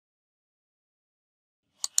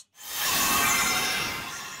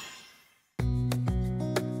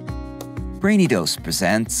Brainy Dose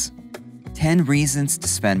presents 10 Reasons to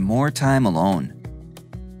Spend More Time Alone.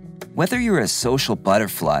 Whether you're a social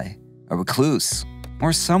butterfly, a recluse,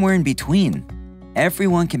 or somewhere in between,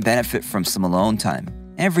 everyone can benefit from some alone time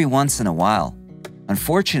every once in a while.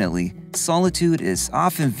 Unfortunately, solitude is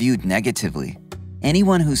often viewed negatively.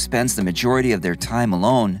 Anyone who spends the majority of their time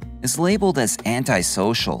alone is labeled as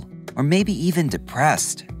antisocial or maybe even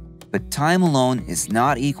depressed. But time alone is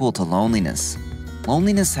not equal to loneliness.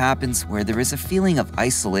 Loneliness happens where there is a feeling of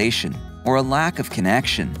isolation or a lack of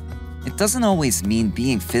connection. It doesn't always mean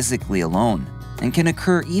being physically alone and can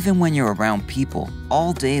occur even when you're around people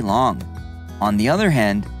all day long. On the other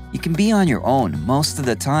hand, you can be on your own most of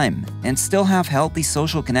the time and still have healthy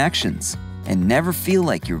social connections and never feel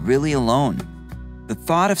like you're really alone. The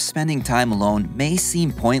thought of spending time alone may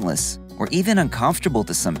seem pointless or even uncomfortable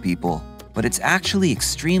to some people, but it's actually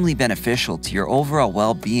extremely beneficial to your overall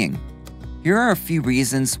well-being. Here are a few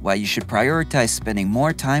reasons why you should prioritize spending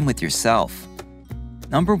more time with yourself.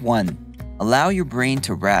 Number 1. Allow your brain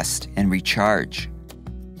to rest and recharge.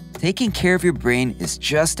 Taking care of your brain is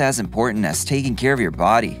just as important as taking care of your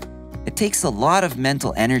body. It takes a lot of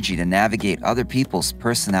mental energy to navigate other people's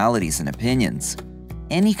personalities and opinions.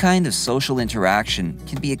 Any kind of social interaction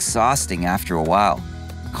can be exhausting after a while.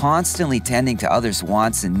 Constantly tending to others'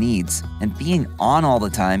 wants and needs and being on all the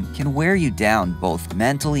time can wear you down both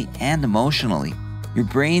mentally and emotionally. Your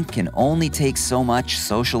brain can only take so much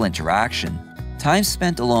social interaction. Time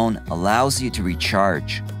spent alone allows you to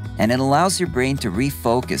recharge, and it allows your brain to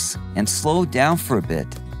refocus and slow down for a bit,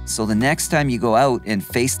 so the next time you go out and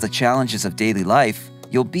face the challenges of daily life,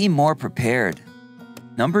 you'll be more prepared.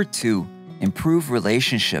 Number 2. Improve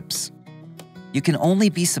relationships. You can only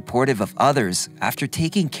be supportive of others after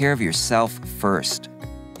taking care of yourself first.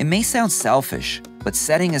 It may sound selfish, but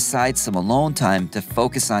setting aside some alone time to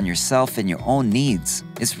focus on yourself and your own needs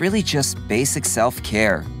is really just basic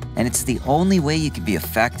self-care, and it's the only way you can be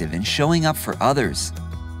effective in showing up for others.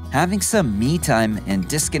 Having some me time and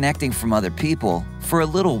disconnecting from other people for a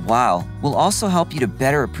little while will also help you to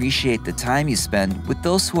better appreciate the time you spend with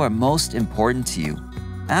those who are most important to you.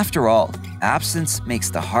 After all, absence makes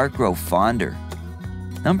the heart grow fonder.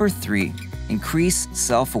 Number 3. Increase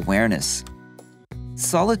self-awareness.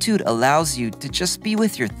 Solitude allows you to just be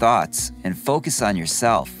with your thoughts and focus on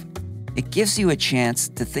yourself. It gives you a chance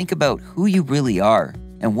to think about who you really are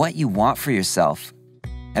and what you want for yourself.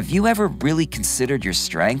 Have you ever really considered your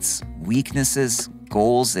strengths, weaknesses,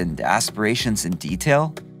 goals, and aspirations in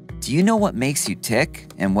detail? Do you know what makes you tick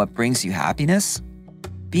and what brings you happiness?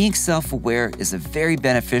 Being self-aware is a very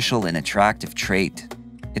beneficial and attractive trait.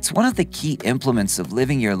 It's one of the key implements of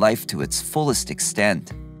living your life to its fullest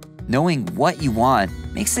extent. Knowing what you want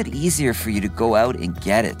makes it easier for you to go out and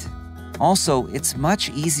get it. Also, it's much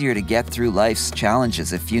easier to get through life's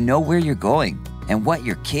challenges if you know where you're going and what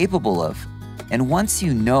you're capable of. And once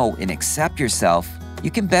you know and accept yourself, you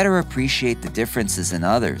can better appreciate the differences in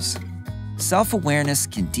others. Self-awareness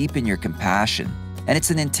can deepen your compassion, and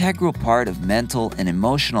it's an integral part of mental and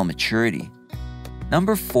emotional maturity.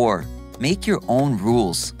 Number 4. Make your own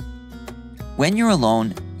rules. When you're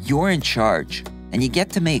alone, you're in charge, and you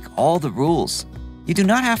get to make all the rules. You do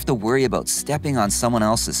not have to worry about stepping on someone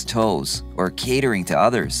else's toes or catering to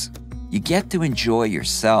others. You get to enjoy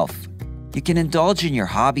yourself. You can indulge in your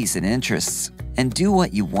hobbies and interests and do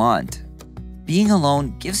what you want. Being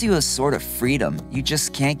alone gives you a sort of freedom you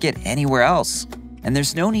just can't get anywhere else. And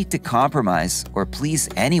there's no need to compromise or please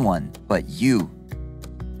anyone but you.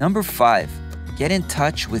 Number 5. Get in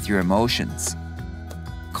touch with your emotions.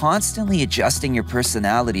 Constantly adjusting your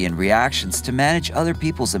personality and reactions to manage other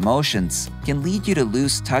people's emotions can lead you to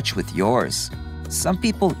lose touch with yours. Some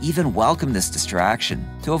people even welcome this distraction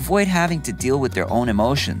to avoid having to deal with their own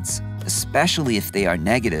emotions, especially if they are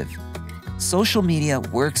negative. Social media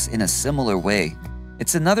works in a similar way.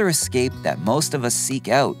 It's another escape that most of us seek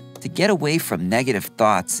out to get away from negative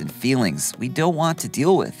thoughts and feelings we don't want to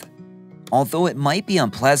deal with. Although it might be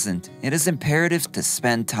unpleasant, it is imperative to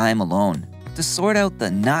spend time alone, to sort out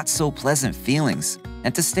the not-so-pleasant feelings,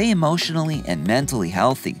 and to stay emotionally and mentally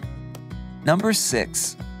healthy. Number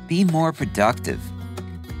 6. Be more productive.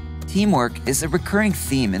 Teamwork is a recurring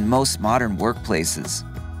theme in most modern workplaces.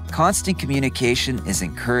 Constant communication is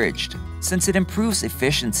encouraged, since it improves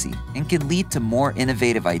efficiency and can lead to more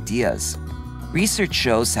innovative ideas. Research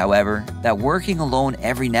shows, however, that working alone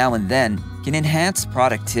every now and then can enhance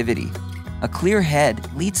productivity. A clear head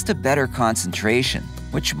leads to better concentration,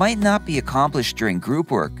 which might not be accomplished during group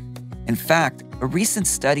work. In fact, a recent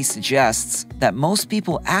study suggests that most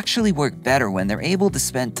people actually work better when they're able to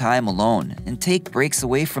spend time alone and take breaks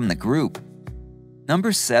away from the group.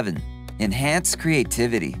 Number 7. Enhance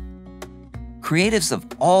creativity. Creatives of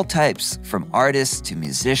all types, from artists to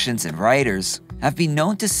musicians and writers, have been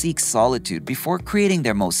known to seek solitude before creating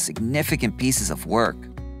their most significant pieces of work.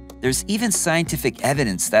 There's even scientific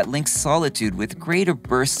evidence that links solitude with greater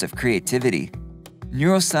bursts of creativity.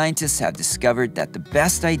 Neuroscientists have discovered that the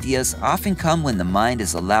best ideas often come when the mind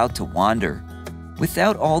is allowed to wander.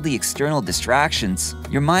 Without all the external distractions,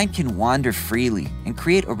 your mind can wander freely and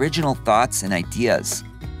create original thoughts and ideas.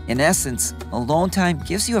 In essence, alone time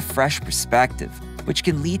gives you a fresh perspective, which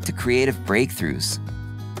can lead to creative breakthroughs.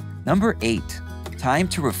 Number 8. Time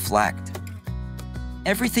to reflect.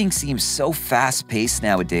 Everything seems so fast-paced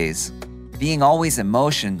nowadays. Being always in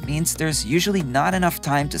motion means there's usually not enough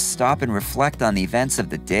time to stop and reflect on the events of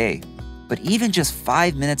the day. But even just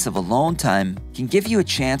 5 minutes of alone time can give you a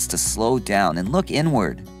chance to slow down and look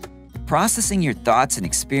inward. Processing your thoughts and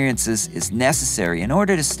experiences is necessary in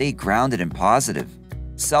order to stay grounded and positive.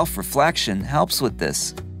 Self-reflection helps with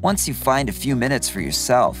this once you find a few minutes for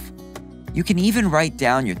yourself. You can even write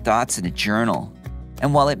down your thoughts in a journal.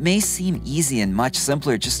 And while it may seem easy and much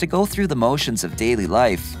simpler just to go through the motions of daily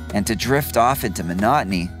life and to drift off into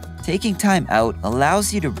monotony, taking time out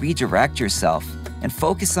allows you to redirect yourself and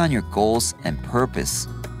focus on your goals and purpose.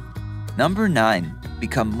 Number 9.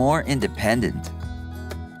 Become more independent.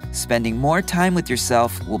 Spending more time with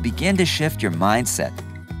yourself will begin to shift your mindset.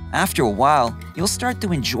 After a while, you'll start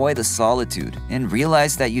to enjoy the solitude and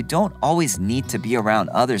realize that you don't always need to be around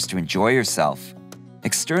others to enjoy yourself.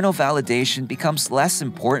 External validation becomes less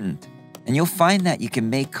important, and you'll find that you can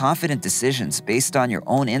make confident decisions based on your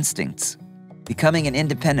own instincts. Becoming an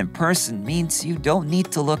independent person means you don't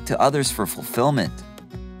need to look to others for fulfillment.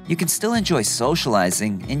 You can still enjoy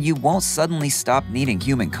socializing, and you won't suddenly stop needing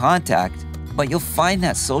human contact, but you'll find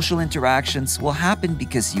that social interactions will happen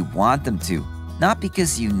because you want them to, not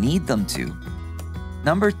because you need them to.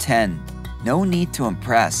 Number 10. No need to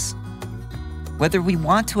impress. Whether we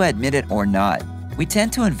want to admit it or not, we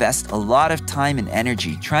tend to invest a lot of time and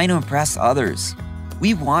energy trying to impress others.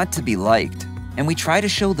 We want to be liked, and we try to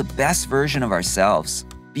show the best version of ourselves,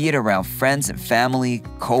 be it around friends and family,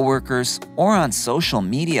 coworkers, or on social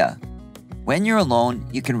media. When you're alone,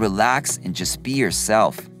 you can relax and just be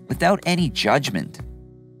yourself without any judgment.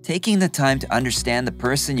 Taking the time to understand the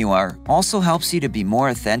person you are also helps you to be more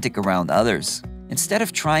authentic around others, instead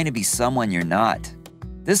of trying to be someone you're not.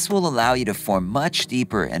 This will allow you to form much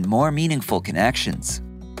deeper and more meaningful connections.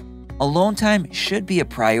 Alone time should be a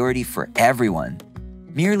priority for everyone.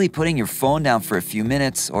 Merely putting your phone down for a few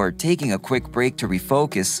minutes or taking a quick break to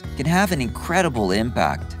refocus can have an incredible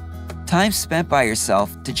impact. Time spent by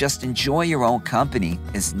yourself to just enjoy your own company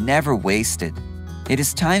is never wasted. It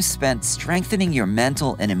is time spent strengthening your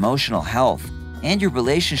mental and emotional health and your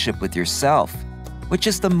relationship with yourself, which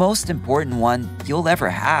is the most important one you'll ever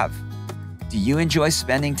have. Do you enjoy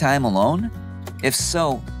spending time alone? If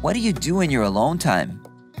so, what do you do in your alone time?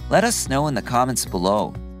 Let us know in the comments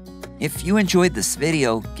below. If you enjoyed this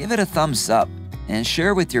video, give it a thumbs up and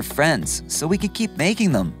share with your friends so we can keep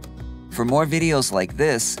making them. For more videos like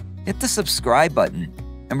this, hit the subscribe button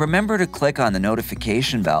and remember to click on the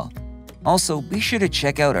notification bell. Also, be sure to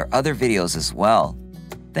check out our other videos as well.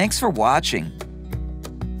 Thanks for watching.